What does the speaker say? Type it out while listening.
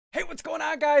Hey, what's going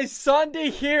on, guys?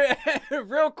 SSundee here.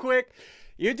 Real quick,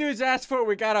 you dudes asked for it.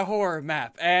 We got a horror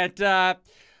map, and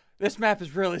this map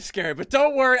is really scary. But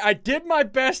don't worry, I did my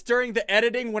best during the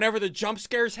editing whenever the jump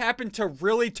scares happened to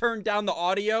really turn down the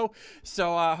audio.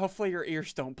 So hopefully your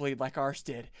ears don't bleed like ours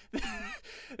did.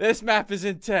 This map is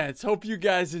intense. Hope you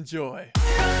guys enjoy.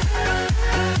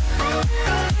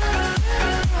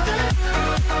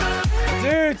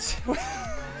 Dudes.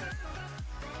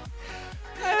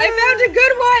 I found a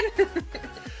good one!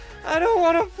 I don't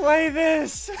want to play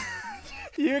this.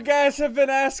 You guys have been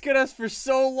asking us for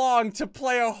so long to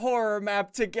play a horror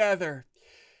map together.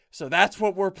 So that's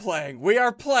what we're playing. We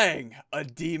are playing A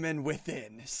Demon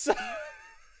Within. So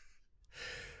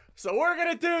we're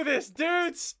gonna do this,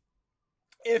 dudes.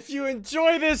 If you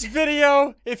enjoy this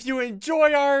video, if you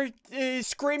enjoy our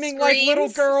screaming like little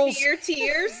girls, fear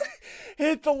tears,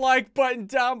 hit the like button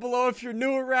down below. If you're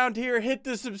new around here, hit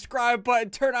the subscribe button,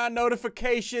 turn on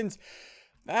notifications.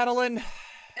 Madeline,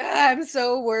 I'm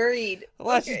so worried.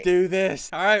 Let's do this.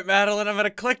 All right, Madeline, I'm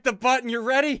gonna click the button. You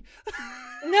ready?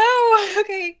 No.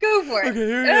 Okay, go for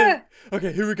it.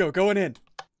 Okay, here we go. Going in.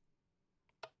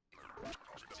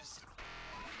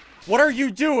 What are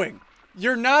you doing?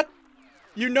 You're not.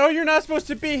 You know you're not supposed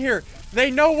to be here.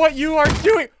 They know what you are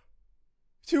doing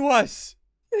to us.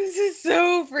 This is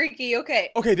so freaky.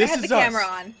 Okay. Okay, this I have is the us. camera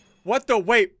on. What the?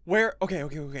 Wait, where? Okay.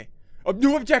 A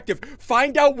new objective.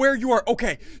 Find out where you are.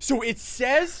 Okay, so it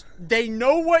says they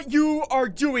know what you are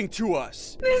doing to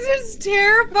us. This is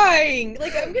terrifying.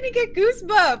 Like, I'm gonna get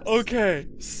goosebumps. Okay,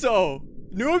 so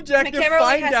new objective. My camera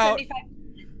only Find has out 75%.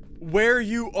 where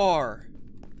you are.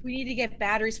 We need to get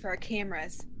batteries for our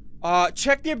cameras.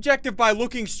 Check the objective by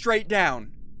looking straight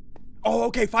down. Oh,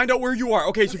 okay, find out where you are.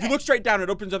 Okay, so if you look straight down, it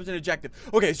opens up as an objective.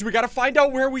 Okay, so we gotta find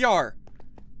out where we are.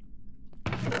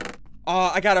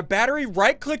 I got a battery.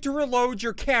 Right-click to reload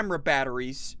your camera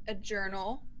batteries. A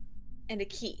journal and a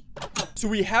key. So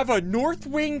we have a north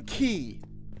wing key.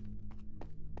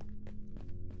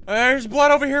 There's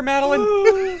blood over here, Madeline.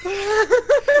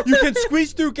 You can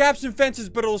squeeze through gaps and fences,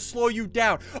 but it'll slow you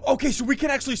down. Okay, so we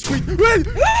can actually squeeze.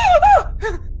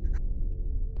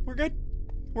 We're good.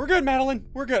 We're good, Madeline.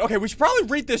 We're good. Okay, we should probably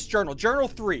read this journal. Journal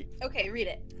 3. Okay, read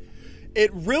it.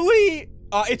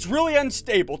 It's really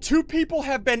unstable. 2 people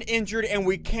have been injured, and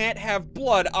we can't have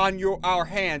blood on our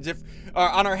hands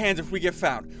if we get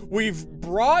found. We've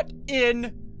brought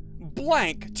in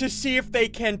blank to see if they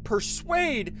can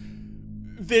persuade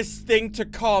this thing to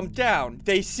calm down.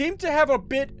 They seem to have a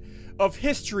bit of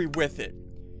history with it.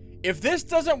 If this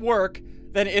doesn't work,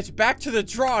 then it's back to the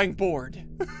drawing board.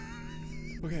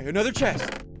 Okay, another chest.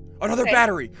 Another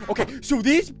battery. Okay, so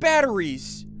these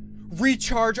batteries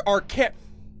recharge our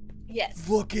Yes.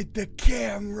 Look at the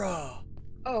camera.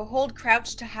 Oh, hold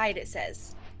crouch to hide, it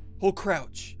says. Hold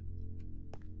crouch.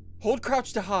 Hold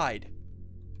crouch to hide.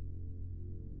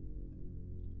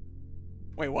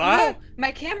 Wait, what? No,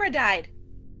 my camera died.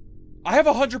 I have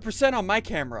 100% on my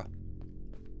camera.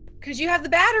 Because you have the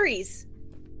batteries.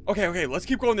 Okay, let's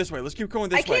keep going this way. Let's keep going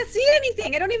this way. I can't see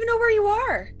anything. I don't even know where you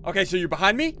are. Okay, so you're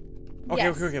behind me? Okay,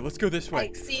 Yes. okay, let's go this way.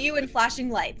 I see you in flashing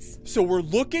lights. So we're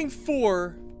looking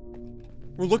for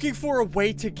a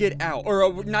way to get out,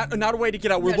 or not a way to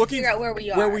get out. We're looking to figure out where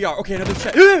we are. Where we are. Okay, another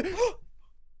chest.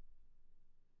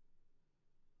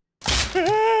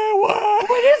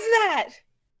 What is that?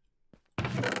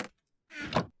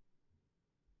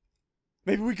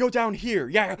 Maybe we go down here.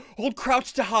 Yeah, hold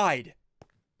crouch to hide.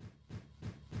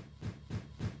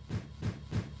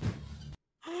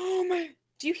 Oh my!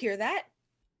 Do you hear that?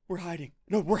 We're hiding.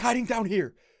 No, we're hiding down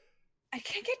here. I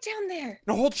can't get down there.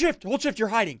 No, hold shift. Hold shift. You're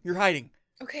hiding. You're hiding.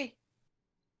 Okay.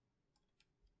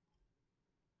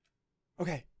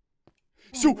 Okay.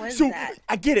 What So that?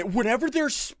 I get it. Whenever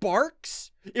there's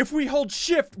sparks, if we hold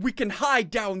shift, we can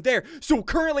hide down there. So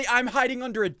currently I'm hiding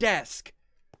under a desk.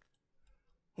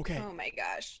 Okay. Oh my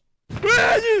gosh. What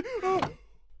is that?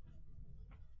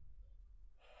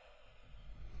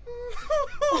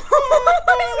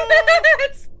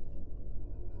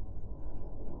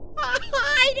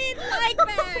 I didn't like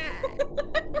that.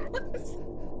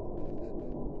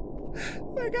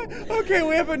 Oh my God. Okay,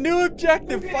 we have a new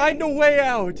objective. Okay. Find a way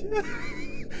out.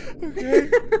 Okay.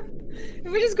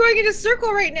 We're just going in a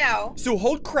circle right now. So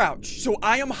hold crouch. So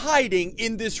I am hiding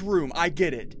in this room. I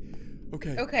get it.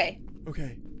 Okay. Okay.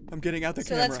 Okay. I'm getting out the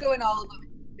So camera. let's go in all of them.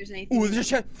 If there's anything. Ooh, there's a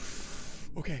chest.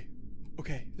 Okay.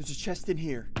 Okay. There's a chest in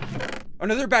here.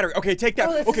 Another battery. Okay, take that.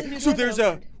 Oh, this is a okay, new so door there's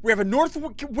opened. we have a north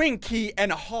wing key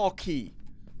and a hall key.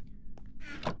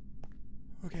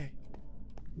 Okay.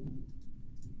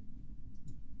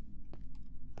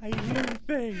 I hear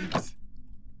things.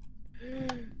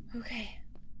 Okay.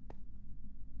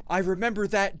 I remember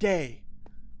that day.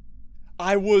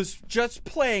 I was just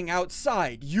playing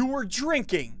outside. You were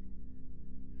drinking.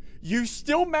 You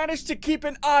still managed to keep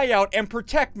an eye out and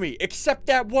protect me, except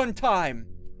that one time.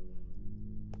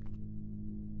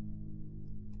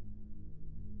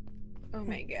 Oh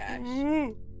my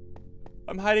gosh.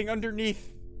 I'm hiding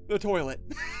underneath the toilet.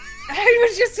 I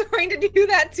was just going to do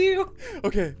that too.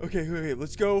 Okay,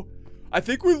 let's go. I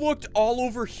think we looked all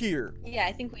over here. Yeah,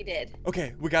 I think we did.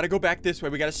 Okay, we gotta go back this way.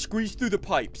 We gotta squeeze through the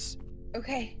pipes.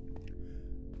 Okay.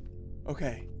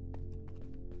 Okay.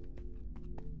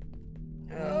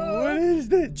 What is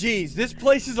this? Jeez, this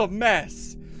place is a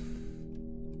mess.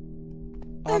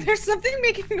 There's something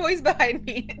making noise behind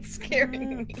me. It's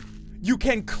scaring me. You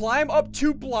can climb up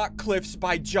 2 block cliffs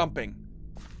by jumping.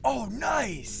 Oh,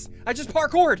 nice! I just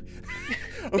parkoured.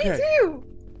 Okay. Me too.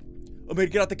 Let me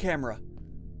get out the camera.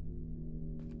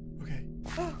 Okay.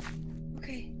 Oh,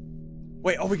 okay.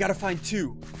 Wait, we gotta find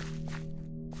 2.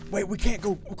 Wait, we can't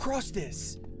go across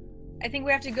this. I think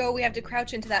we have to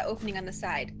crouch into that opening on the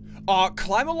side.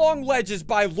 Climb along ledges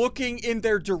by looking in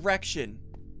their direction.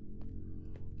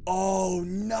 Oh,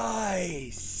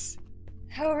 nice.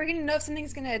 How are we gonna know if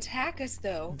something's gonna attack us,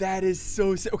 though? That is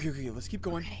so sick. Okay, let's keep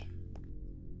going. Okay.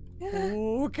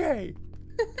 Okay.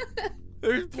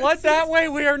 There's blood that way.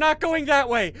 We are not going that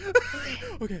way.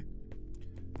 Okay.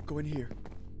 Go in here.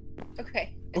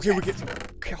 Okay. Okay, we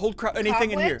can hold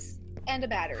anything in here. Cobwebs and a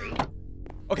battery.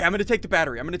 Okay, I'm gonna take the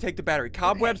battery.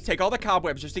 Cobwebs, Okay. take all the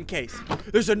cobwebs just in case.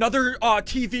 There's another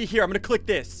TV here. I'm gonna click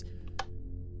this.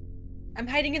 I'm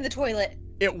hiding in the toilet.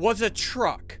 It was a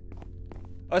truck.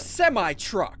 A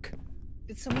semi-truck.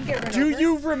 Did someone get run Do over?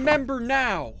 you remember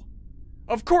now?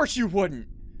 Of course you wouldn't.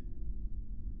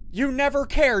 You never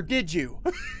cared, did you?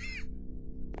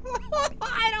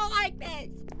 I don't like this.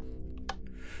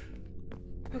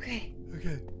 Okay.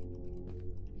 Okay.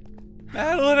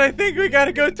 Madeline, I think we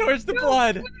gotta go towards the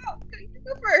blood. No,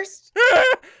 go first.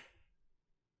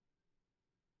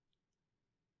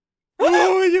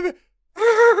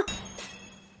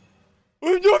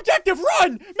 New objective,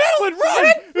 run! Madeline, run!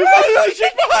 Madeline,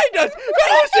 she's behind us!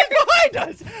 Madeline, she's behind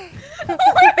us!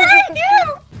 Where are you?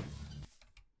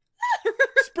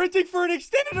 Sprinting for an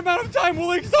extended amount of time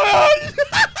will exhaust! She's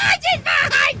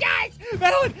behind us!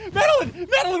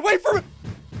 Madeline, wait for me!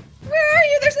 Where are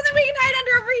you? There's something we can hide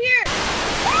under over here.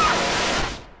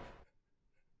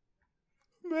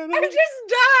 Madeline, I just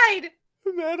died.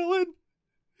 Madeline,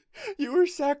 you were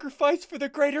sacrificed for the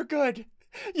greater good.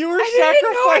 You were I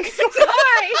didn't know I sacrificed. could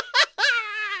die.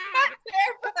 That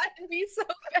terrified me so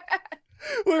bad.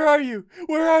 Where are you?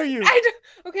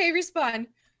 Okay, respawn.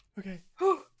 Okay.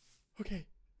 Oh,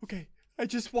 Okay. I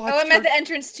just watched. I'm at the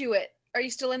entrance to it. Are you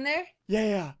still in there?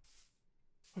 Yeah.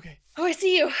 Okay. Oh, I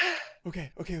see you.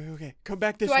 Okay. Come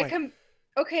back this Do way. I come?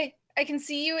 Okay, I can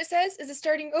see you. It says, is it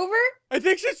starting over? I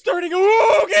think she's starting.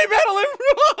 Oh, okay, Madeline.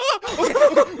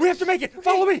 Okay, we have to make it.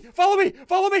 Follow me.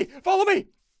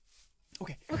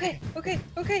 Okay. Okay.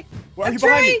 Where are I'm you behind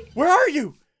trying. me? Where are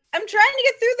you? I'm trying to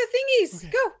get through the thingies.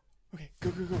 Okay. Go. Okay,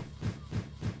 go.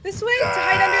 This way to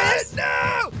hide under this.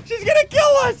 No! She's gonna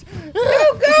kill us!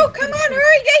 Go! Come on,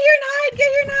 hurry! Get here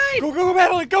and hide! Go,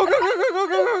 Madeline! Go!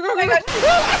 Oh my god!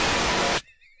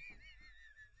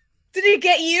 Did it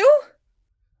get you?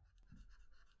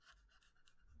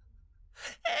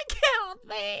 It killed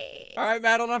me. All right,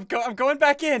 Madeline, I'm going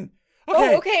back in.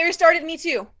 Okay. Oh, okay. It restarted me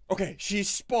too. Okay, she's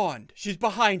spawned. She's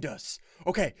behind us.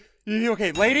 Okay. You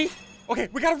okay, lady? Okay,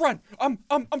 we gotta run.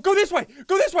 Go this way.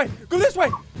 Go this way.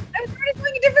 I was already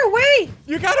going a different way.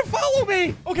 You gotta follow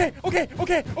me. Okay.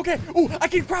 Oh, I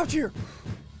can crouch here.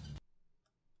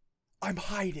 I'm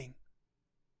hiding.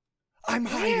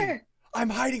 Where? I'm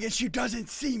hiding and she doesn't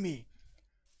see me.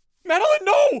 Madeline,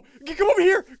 no! Come over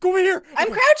here.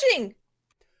 I'm Okay. crouching.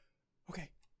 Okay.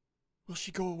 Will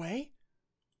she go away?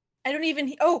 I don't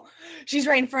even. Oh, she's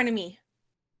right in front of me.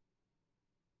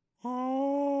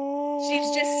 Oh.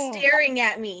 She's just staring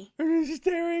at me. She's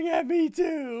staring at me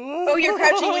too. Oh, you're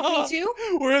crouching with me too?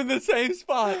 We're in the same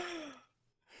spot.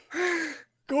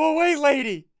 Go away,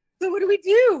 lady. So what do we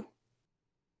do?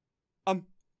 I'm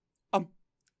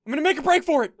gonna make a break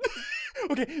for it.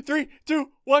 Okay, 3,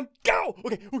 2, 1, go.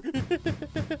 Okay.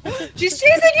 She's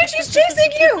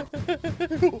chasing you.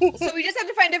 So we just have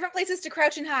to find different places to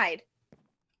crouch and hide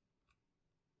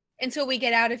until we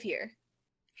get out of here.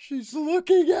 She's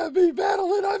looking at me,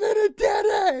 Madeline. I'm in a dead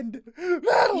end.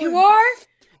 Madeline. You are?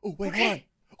 Oh, wait, Okay. hold on.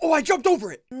 Oh, I jumped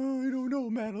over it. Oh, I don't know,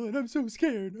 Madeline. I'm so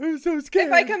scared.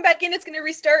 If I come back in, it's gonna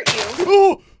restart you.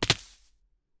 Oh!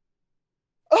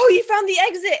 Oh, you found the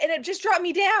exit and it just dropped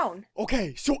me down.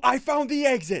 Okay, so I found the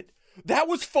exit. that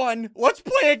was fun. Let's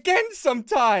play again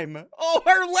sometime. Oh,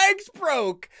 our legs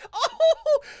broke.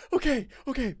 Oh, okay.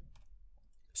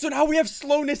 So now we have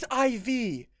slowness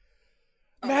IV.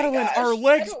 Oh Madeline, my gosh. our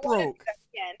legs I don't wanna broke. do that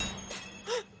again.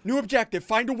 New objective,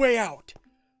 find a way out.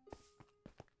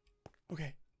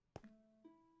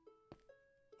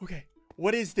 Okay.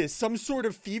 What is this? Some sort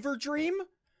of fever dream?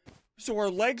 So our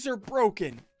legs are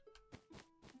broken.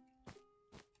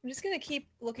 I'm just gonna keep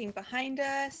looking behind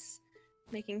us,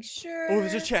 making sure. Oh,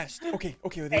 there's a chest. Okay,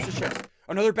 there's a chest.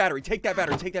 Another battery. Take that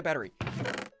battery.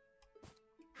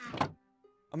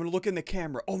 I'm gonna look in the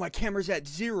camera. Oh, my camera's at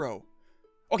 0.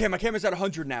 Okay, my camera's at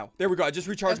 100 now. There we go. I just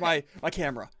recharged my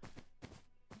camera.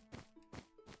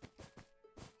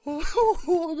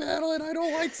 Oh, Madeline, I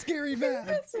don't like scary math.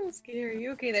 That's so scary.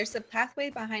 Okay, there's a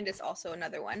pathway behind us, also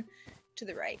another one to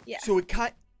the right. Yeah. So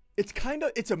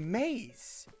it's a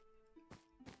maze.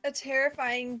 A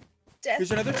terrifying death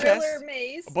Here's another thriller chest.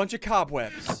 maze. A bunch of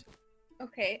cobwebs.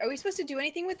 Okay, are we supposed to do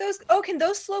anything with those? Oh, can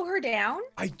those slow her down?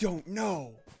 I don't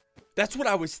know. That's what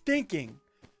I was thinking.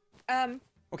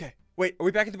 Okay, wait, are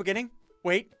we back at the beginning?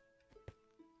 Wait.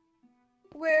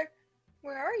 Where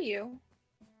are you?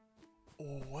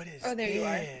 Oh, what is Oh, there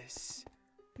this?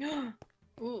 you are.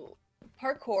 Ooh,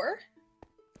 parkour?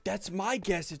 That's my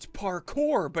guess. It's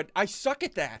parkour, but I suck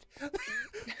at that.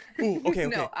 Ooh, okay.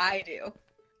 No, I do.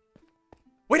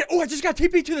 Wait, I just got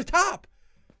TP to the top.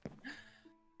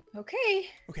 Okay.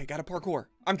 Okay, got a parkour.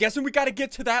 I'm guessing we got to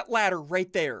get to that ladder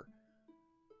right there.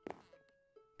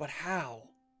 But how?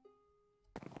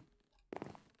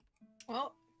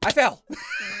 Well. I fell.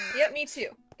 Yep, me too.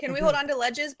 Can we hold on to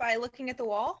ledges by looking at the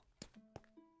wall?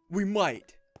 We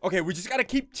might. Okay, we just got to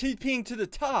keep TPing to the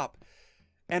top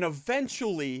and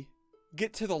eventually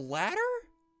get to the ladder?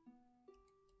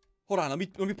 Hold on, let me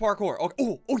parkour.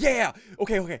 Oh yeah.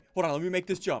 Okay. Hold on, let me make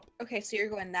this jump. Okay, so you're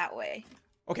going that way.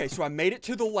 Okay, so I made it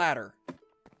to the ladder.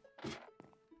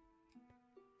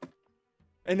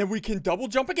 And then we can double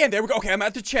jump again. There we go. Okay, I'm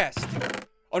at the chest.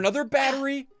 Another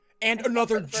battery and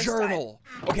another journal.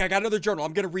 Okay, I got another journal.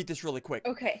 I'm going to read this really quick.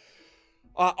 Okay.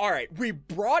 All right, we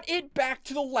brought it back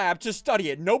to the lab to study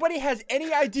it. Nobody has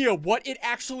any idea what it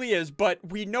actually is, but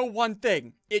we know one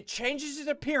thing. It changes its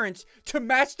appearance to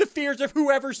match the fears of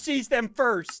whoever sees them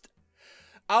first.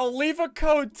 I'll leave a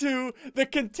code to the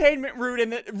containment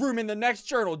room in the next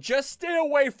journal. Just stay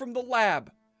away from the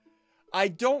lab. I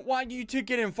don't want you to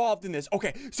get involved in this.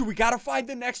 Okay, so we gotta find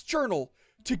the next journal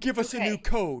to give us a new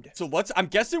code. So I'm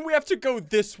guessing we have to go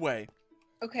this way.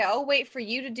 Okay, I'll wait for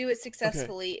you to do it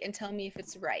successfully and tell me if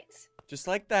it's right. Just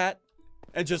like that.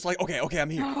 And just like, okay,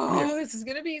 I'm here. Oh, this is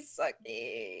gonna be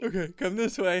sucky. Okay, come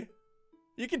this way.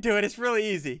 You can do it, it's really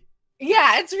easy.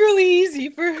 Yeah, it's really easy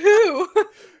for who?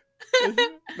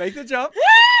 Make the jump.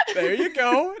 There you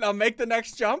go. Now make the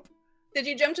next jump. Did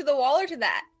you jump to the wall or to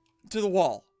that? To the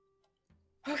wall.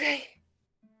 Okay.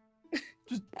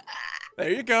 There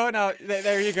you go. Now,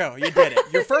 there you go. You did it.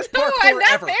 Your first parkour I'm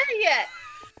not ever. there yet.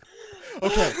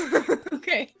 Okay.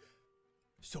 Okay.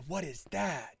 So what is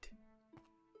that?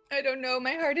 I don't know.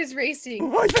 My heart is racing.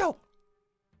 Oh, I fell.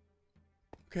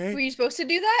 Okay. Were you supposed to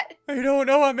do that? I don't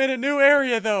know. I'm in a new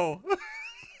area, though.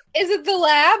 Is it the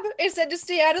lab? It said to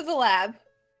stay out of the lab.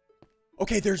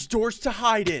 Okay, there's doors to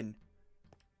hide in.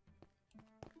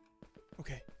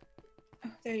 Okay.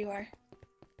 Oh, there you are.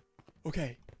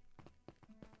 Okay.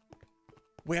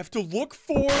 We have to look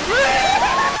for...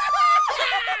 I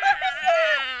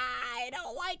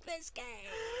don't like this game.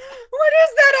 What is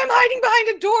that? I'm hiding behind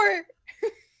a door.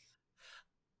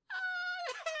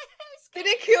 Did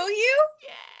it kill you?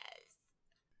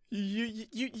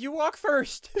 Yes. You walk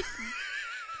first. Okay.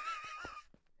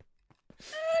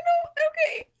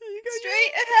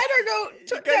 Straight ahead or go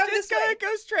down this way?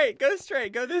 Go straight. Go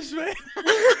straight. Go this way. I'm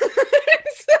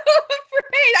so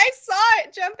afraid. I saw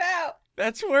it jump out.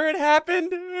 That's where it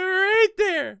happened. Right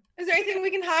there. Is there anything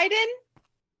we can hide in?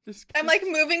 Just I'm like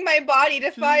moving my body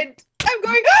to find. I'm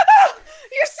going. Oh,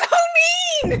 you're so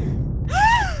mean.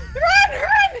 Run.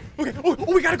 Okay.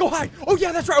 Oh, we gotta go hide. Oh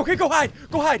yeah, that's right. Okay, go hide.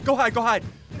 Go hide.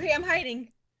 Okay, I'm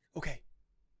hiding. Okay.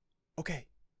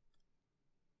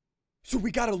 So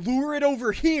we gotta lure it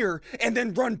over here and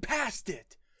then run past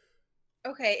it.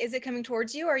 Okay, is it coming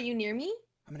towards you? Are you near me?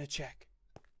 I'm gonna check.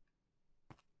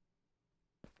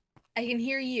 I can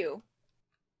hear you.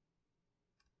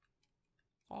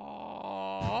 I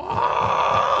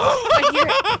hear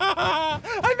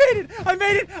it. I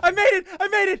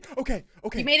made it. Okay.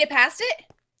 You made it past it?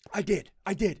 I did.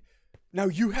 Now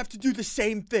you have to do the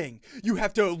same thing. You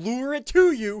have to lure it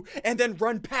to you and then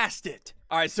run past it.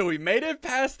 All right, so we made it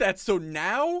past that. So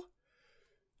now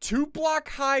 2-block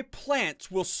high plants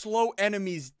will slow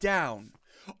enemies down.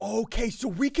 Okay, so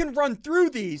we can run through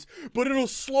these, but it'll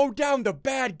slow down the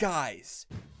bad guys.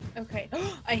 Okay.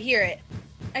 I hear it.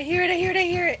 I hear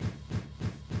it.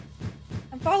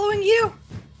 I'm following you.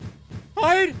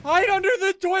 Hide under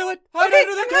the toilet. Hide Okay,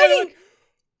 under the I'm toilet. hiding.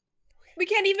 We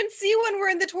can't even see when we're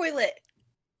in the toilet.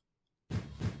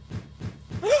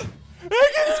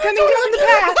 It's coming down the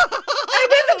path.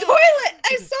 I'm in the toilet.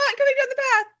 I saw it coming down the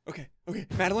path. Okay,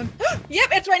 Madeline. Yep,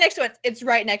 it's right next to us. It's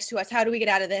right next to us. How do we get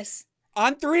out of this?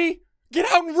 On 3, get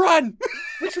out and run.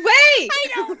 Which way? I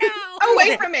don't know.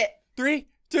 Away from it. 3,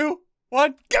 2,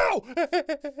 1, go.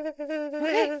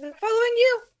 Okay, following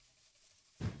you.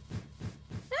 I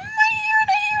hear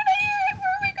it.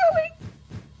 Where are we going?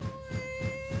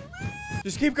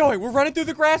 Just keep going. We're running through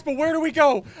the grass, but where do we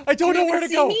go? I don't know where to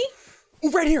see go. Me? Oh,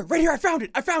 right here. I found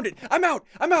it. I'm out.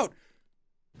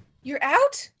 You're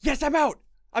out? Yes, I'm out.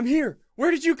 I'm here.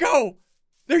 Where did you go?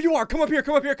 There you are. Come up here.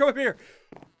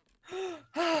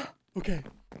 Okay.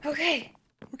 Okay.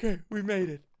 We made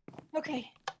it. Okay.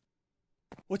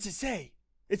 What's it say?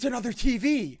 It's another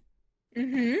TV.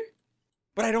 Mm-hmm.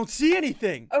 But I don't see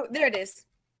anything. Oh, there it is.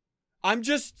 I'm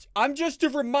just a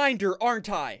reminder, aren't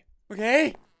I?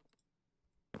 Okay?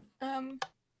 I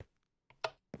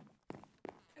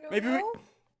don't Maybe know.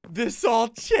 This all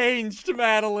changed,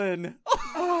 Madeline.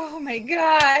 Oh my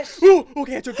gosh. Ooh,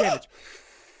 okay, I took damage.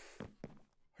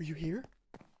 Are you here?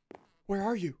 Where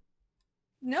are you?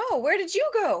 No, where did you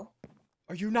go?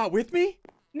 Are you not with me?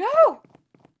 No.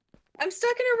 I'm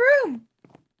stuck in a room.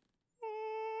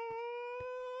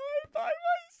 By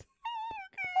myself.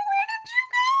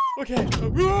 Where did you go? Okay.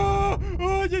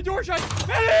 Oh, the door shut.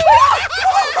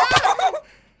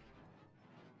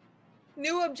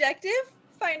 New objective?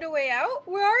 Find a way out?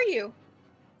 Where are you?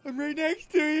 I'm right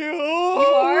next to you.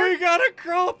 Oh, are? we gotta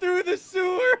crawl through the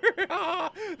sewer.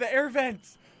 The air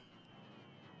vents.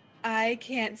 I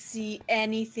can't see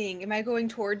anything. Am I going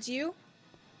towards you?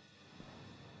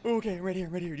 Okay, right here.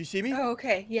 Do you see me? Oh,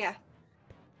 okay, yeah.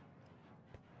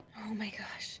 Oh my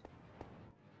gosh.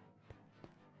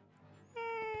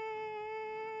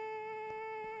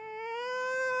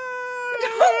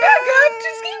 Don't back up!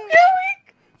 Just keep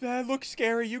going! That looks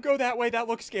scary. You go that way. That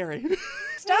looks scary.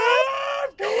 Stop! I'm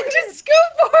going. Just go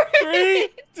for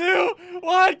it! 3, 2,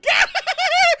 1, go!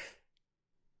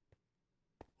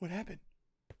 What happened?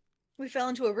 We fell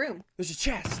into a room. There's a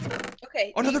chest.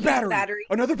 Okay. Another use battery.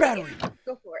 Another battery.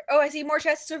 Go for it. Oh, I see more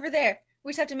chests over there.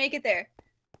 We just have to make it there.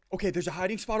 Okay, there's a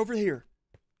hiding spot over here.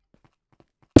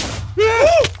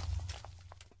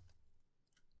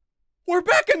 We're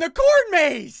back in the corn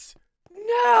maze!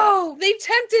 No! They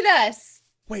tempted us!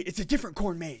 Wait, it's a different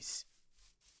corn maze.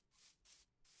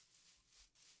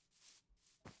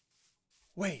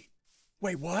 Wait,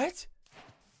 what?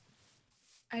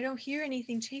 I don't hear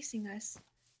anything chasing us.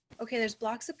 Okay, there's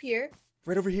blocks up here.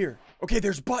 Right over here. Okay,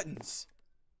 there's buttons.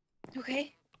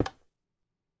 Okay.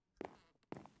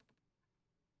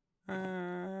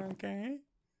 Okay.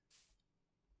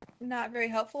 Not very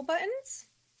helpful buttons.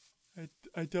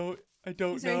 I don't Is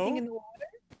there anything in know. the water?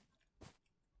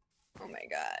 Oh my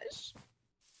gosh.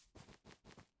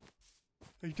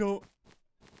 I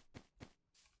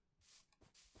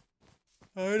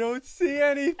don't see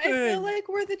anything. I feel like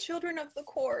we're the children of the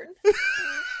corn.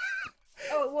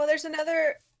 Oh, well, there's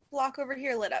another block over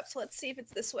here lit up, so let's see if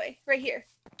it's this way. Right here.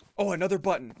 Oh, another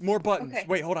button. More buttons. Okay.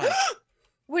 Wait, hold on.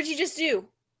 What'd you just do?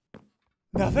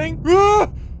 Nothing? Ah!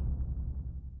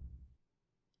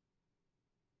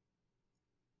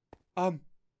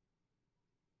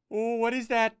 Oh, what is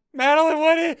that? Madeline,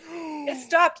 what is... It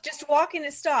stopped. Just walking,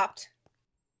 it stopped.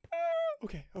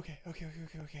 Okay.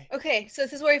 Okay, so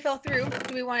this is where we fell through.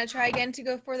 Do we want to try again to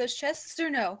go for those chests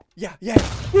or no? Yeah.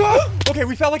 Ah! Okay,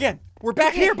 we fell again. We're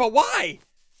back Okay. here, but why?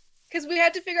 Because we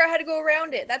had to figure out how to go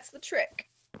around it. That's the trick.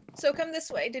 So come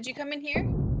this way. Did you come in here?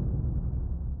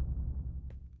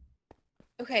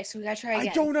 Okay, so we gotta try again.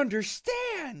 I don't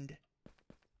understand.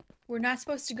 We're not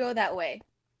supposed to go that way.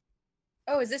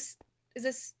 Oh, is this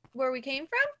where we came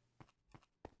from?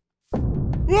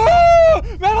 Ah!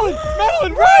 Madeline,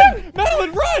 run!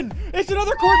 Madeline, run! It's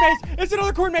another corn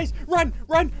maze. Run,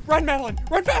 Madeline.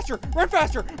 Run faster.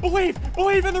 Believe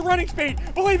in the running speed.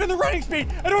 I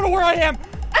don't know where I am.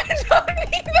 I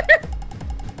don't either.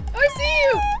 Oh, I see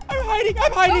you.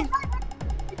 I'm hiding. Oh,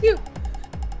 you.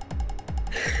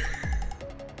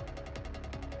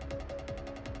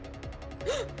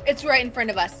 It's right in front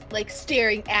of us, like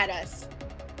staring at us.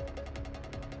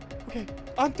 Okay,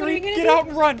 on What are we 3, gonna get do? out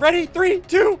and run. Ready? 3,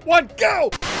 2, 1, go!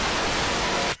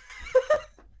 Bad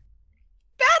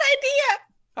idea.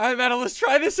 All right, Madeline, let's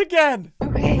try this again.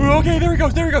 Okay. Okay, there he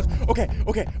goes. Okay,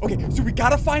 so we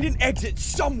gotta find an exit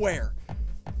somewhere.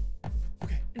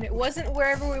 Okay. And it wasn't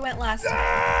wherever we went last time.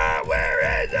 Ah,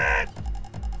 where is it?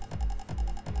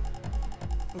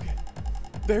 Okay.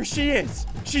 There she is.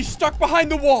 She's stuck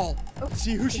behind the wall. Oh,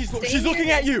 See who she's stay she's looking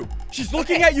here. at you. She's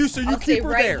looking Okay, at you, so you I'll keep stay her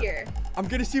right there. Here. I'm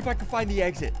gonna see if I can find the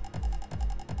exit.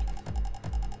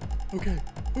 Okay.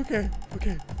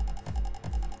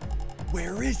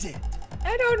 Where is it?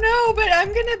 I don't know, but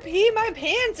I'm gonna pee my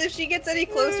pants if she gets any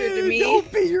closer to me. Don't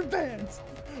pee your pants.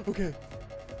 Okay.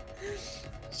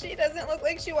 She doesn't look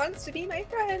like she wants to be my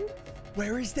friend.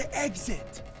 Where is the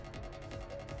exit?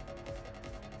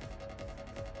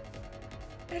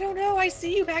 I don't know. I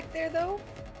see you back there, though.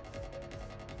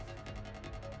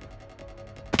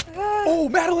 Oh,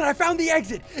 Madeline, I found the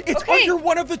exit. It's Okay. under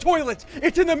one of the toilets.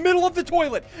 It's in the middle of the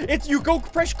toilet. You go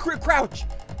press crouch.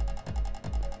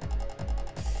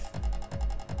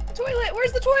 Toilet.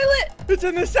 Where's the toilet? It's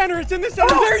in the center. It's in the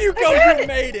center. Oh, There you I go. found You it.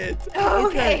 made it. Oh,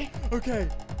 Okay.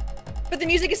 But the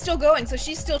music is still going, so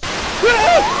she's still.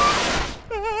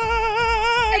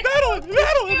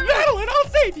 Madeline, I'll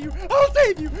save you.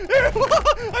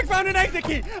 I found an exit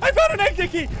key.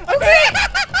 Okay.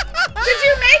 Did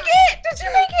you make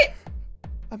it?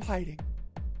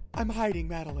 I'm hiding,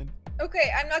 Madeline.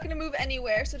 Okay, I'm not gonna move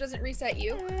anywhere, so it doesn't reset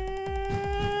you.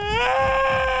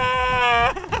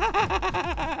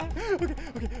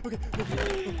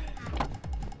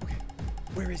 Okay.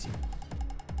 Where is he?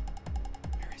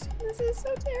 This is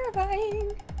so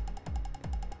terrifying.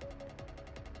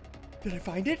 Did I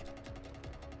find it?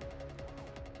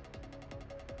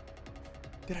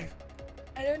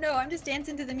 I don't know. I'm just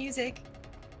dancing to the music.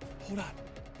 Hold on.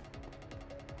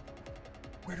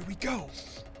 Where do we go?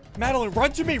 Madeline,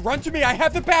 run to me. I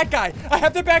have the bad guy.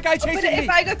 Chasing But me. if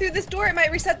I go through this door, it might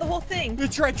reset the whole thing.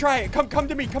 Try it. Come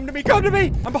to me.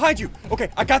 I'm behind you. Okay,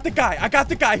 I got the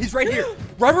guy. He's right here.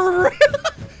 Run.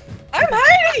 I'm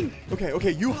hiding.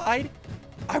 Okay, you hide.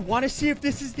 I want to see if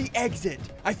this is the exit.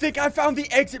 I think I found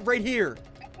the exit right here.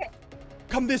 Okay.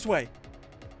 Come this way.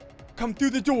 Come through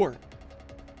the door.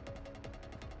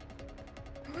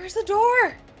 Where's the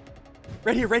door?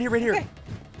 Right here. Okay. Okay,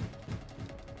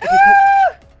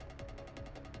 Ah!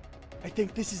 I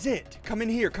think this is it. Come in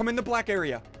here. Come in the black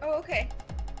area. Oh, okay.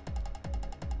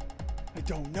 I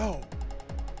don't know.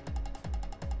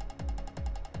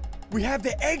 We have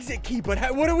the exit key, but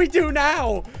what do we do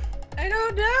now? I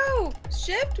don't know.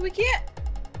 Shift? We can't.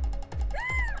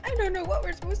 I don't know what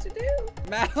we're supposed to do.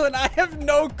 Madeline, I have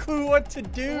no clue what to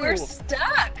do. We're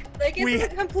stuck. Like, it's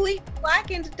a complete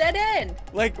blackened dead end.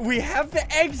 Like, we have the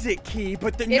exit key,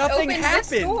 but It nothing opened happens.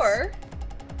 this door.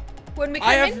 When we I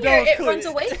come have in no here, it clue. runs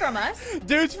away from us.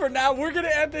 Dudes, for now, we're going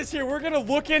to end this here. We're going to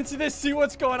look into this, see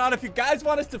what's going on. If you guys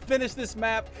want us to finish this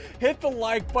map, hit the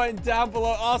like button down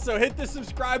below. Also, hit the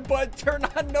subscribe button, turn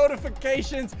on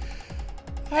notifications.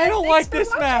 I don't like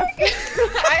this map.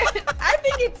 I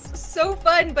think it's so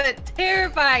fun, but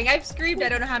terrifying. I've screamed I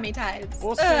don't know how many times.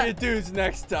 We'll see you dudes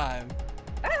next time.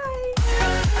 Bye.